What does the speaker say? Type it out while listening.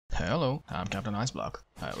Hello, I'm Captain Iceblock.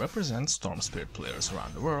 I represent Storm Spirit players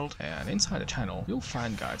around the world, and inside the channel you'll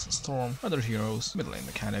find guides on Storm, other heroes, mid lane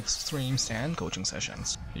mechanics, streams and coaching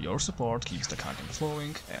sessions. Your support keeps the content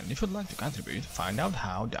flowing, and if you'd like to contribute, find out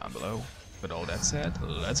how down below. With all that said,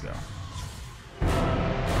 let's go.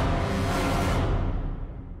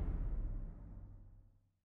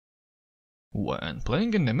 When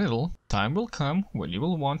playing in the middle, time will come when you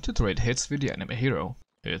will want to trade hits with the enemy hero.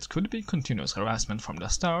 It could be continuous harassment from the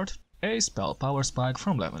start, a spell power spike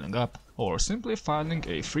from leveling up, or simply finding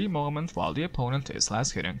a free moment while the opponent is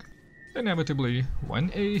last hitting. Inevitably,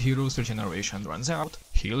 when a hero's regeneration runs out,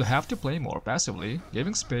 he'll have to play more passively,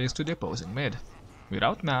 giving space to the opposing mid.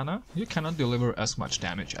 Without mana, you cannot deliver as much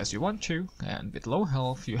damage as you want to, and with low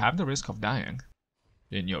health you have the risk of dying.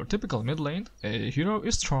 In your typical mid lane, a hero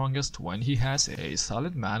is strongest when he has a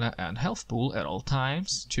solid mana and health pool at all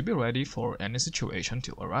times to be ready for any situation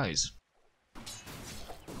to arise.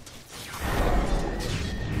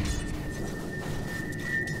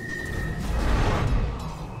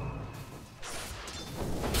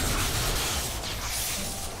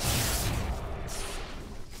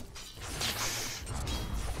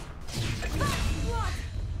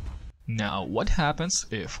 Now, what happens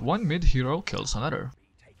if one mid hero kills another?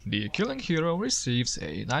 The killing hero receives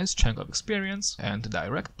a nice chunk of experience and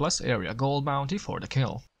direct plus area gold bounty for the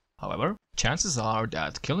kill. However, chances are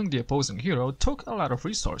that killing the opposing hero took a lot of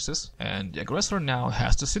resources, and the aggressor now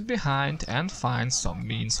has to sit behind and find some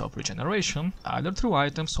means of regeneration, either through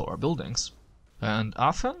items or buildings. And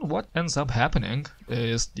often what ends up happening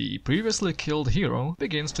is the previously killed hero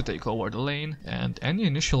begins to take over the lane, and any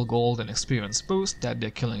initial gold and experience boost that the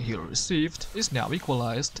killing hero received is now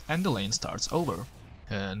equalized and the lane starts over.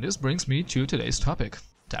 And this brings me to today's topic,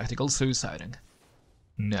 tactical suiciding.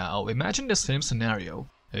 Now imagine the same scenario.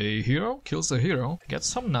 A hero kills a hero, gets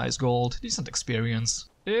some nice gold, decent experience.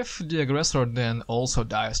 If the aggressor then also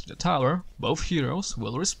dies to the tower, both heroes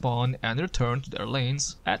will respawn and return to their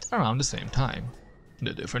lanes at around the same time.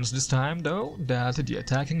 The difference this time though, that the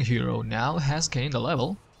attacking hero now has gained a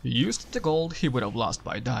level, used the gold he would have lost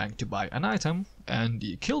by dying to buy an item, and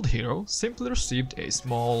the killed hero simply received a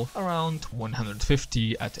small, around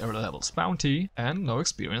 150 at early levels bounty and no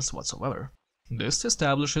experience whatsoever. This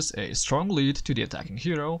establishes a strong lead to the attacking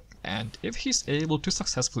hero, and if he's able to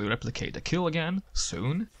successfully replicate the kill again,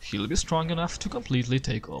 soon he'll be strong enough to completely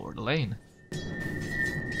take over the lane.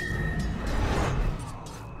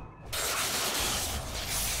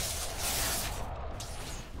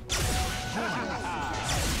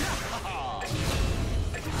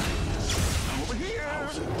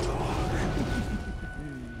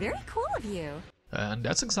 Very cool of you. And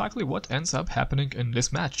that's exactly what ends up happening in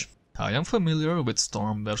this match. I am familiar with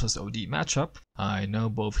Storm vs OD matchup. I know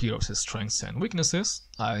both heroes' strengths and weaknesses.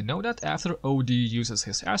 I know that after OD uses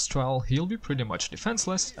his Astral, he'll be pretty much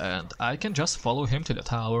defenseless, and I can just follow him to the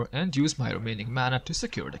tower and use my remaining mana to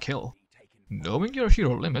secure the kill. Knowing your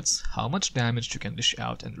hero limits, how much damage you can dish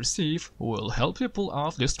out and receive, will help you pull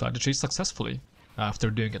off this strategy successfully. After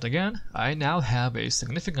doing it again, I now have a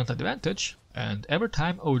significant advantage, and every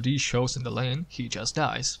time OD shows in the lane, he just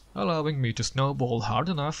dies, allowing me to snowball hard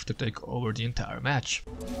enough to take over the entire match.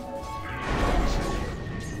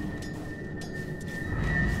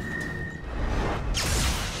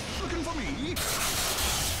 Looking for me?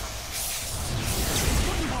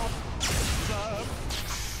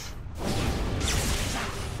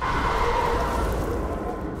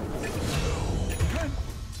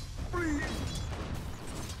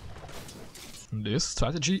 This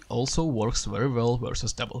strategy also works very well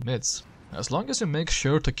versus double mids. As long as you make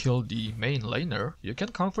sure to kill the main laner, you can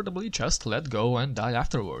comfortably just let go and die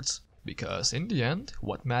afterwards, because in the end,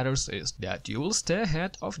 what matters is that you will stay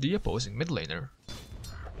ahead of the opposing mid laner.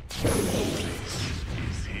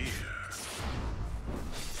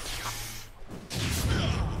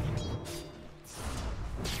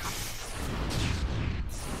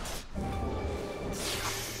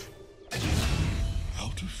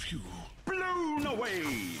 Out of fuel. Blown away!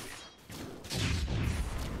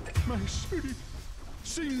 My spirit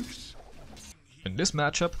sinks. In this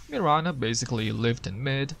matchup, Mirana basically lived in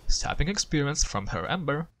mid, sapping experience from her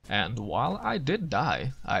Ember, and while I did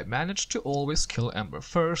die, I managed to always kill Ember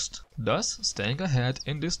first, thus staying ahead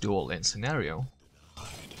in this dual lane scenario.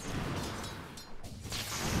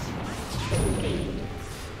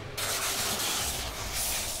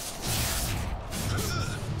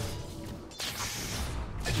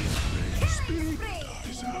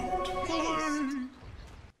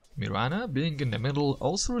 Mirana being in the middle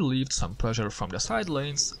also relieved some pressure from the side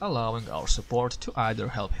lanes, allowing our support to either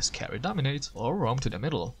help his carry dominate or roam to the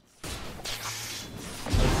middle.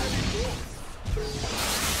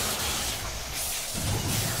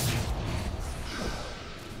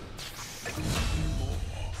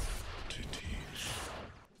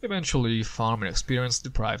 Eventually, farm and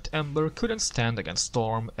experience-deprived Ember couldn't stand against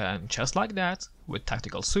Storm, and just like that, with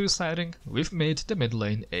tactical suiciding, we've made the mid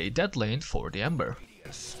lane a dead lane for the Ember.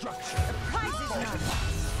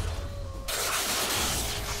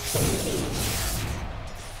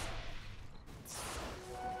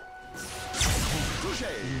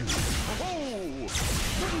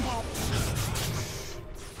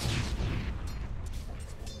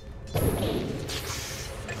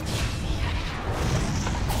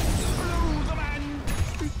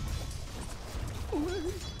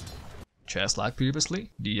 Just like previously,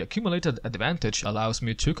 the accumulated advantage allows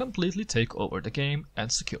me to completely take over the game and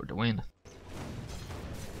secure the win.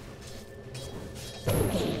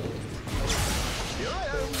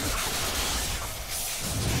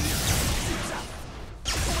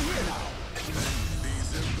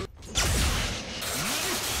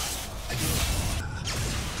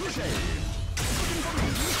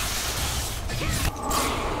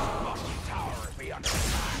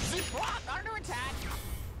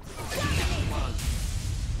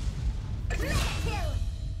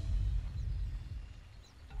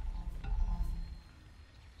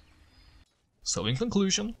 So in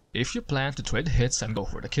conclusion, if you plan to trade hits and go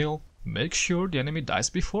for the kill, make sure the enemy dies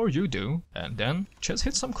before you do, and then just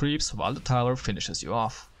hit some creeps while the tower finishes you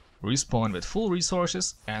off. Respawn with full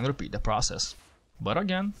resources and repeat the process. But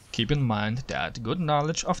again, keep in mind that good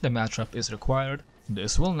knowledge of the matchup is required.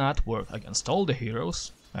 This will not work against all the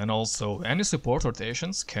heroes, and also any support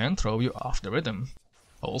rotations can throw you off the rhythm.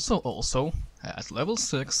 Also, at level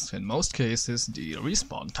 6, in most cases the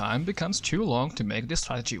respawn time becomes too long to make this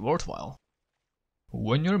strategy worthwhile.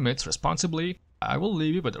 Win your mids responsibly. I will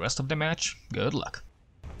leave you with the rest of the match. Good luck.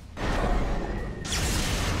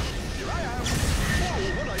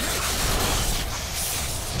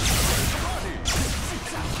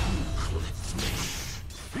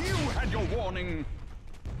 You had your warning.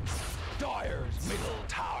 Dire's middle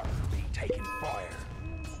tower be taking fire.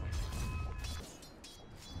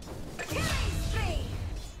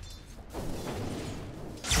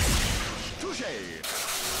 Touché.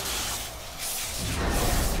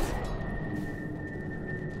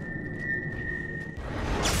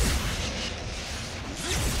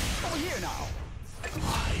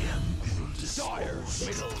 Dire's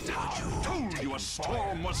middle tower. Told you a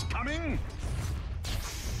storm was coming.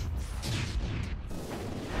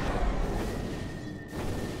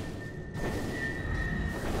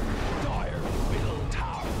 Dire's middle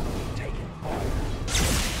tower taking fire.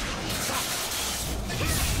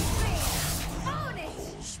 Own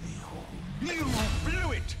it! You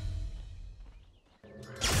blew it.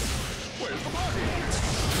 Where's the party?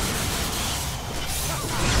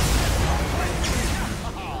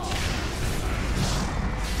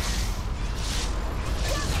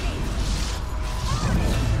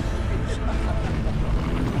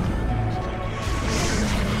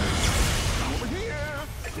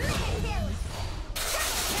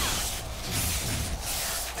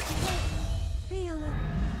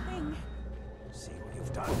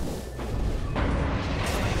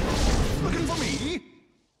 Looking for me?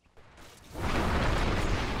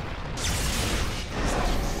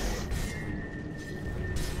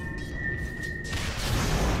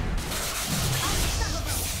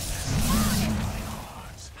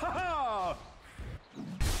 Ha-ha!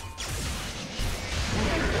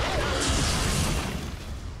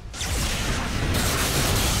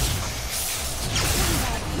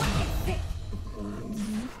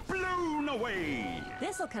 Blown away!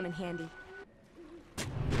 This'll come in handy.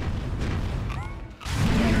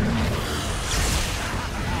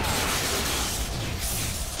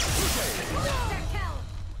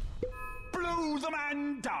 Blow the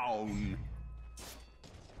man down!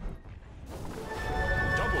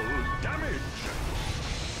 Double damage!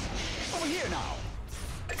 Over here now!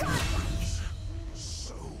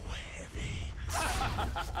 So heavy.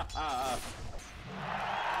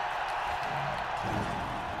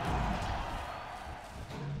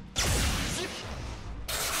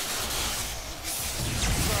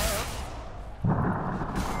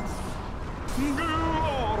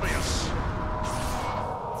 Glorious!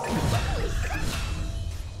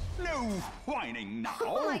 No whining now!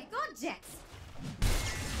 Oh my god, Jex!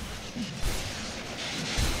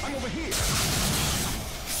 I'm over here!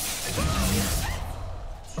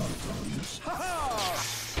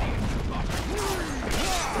 Ha-ha!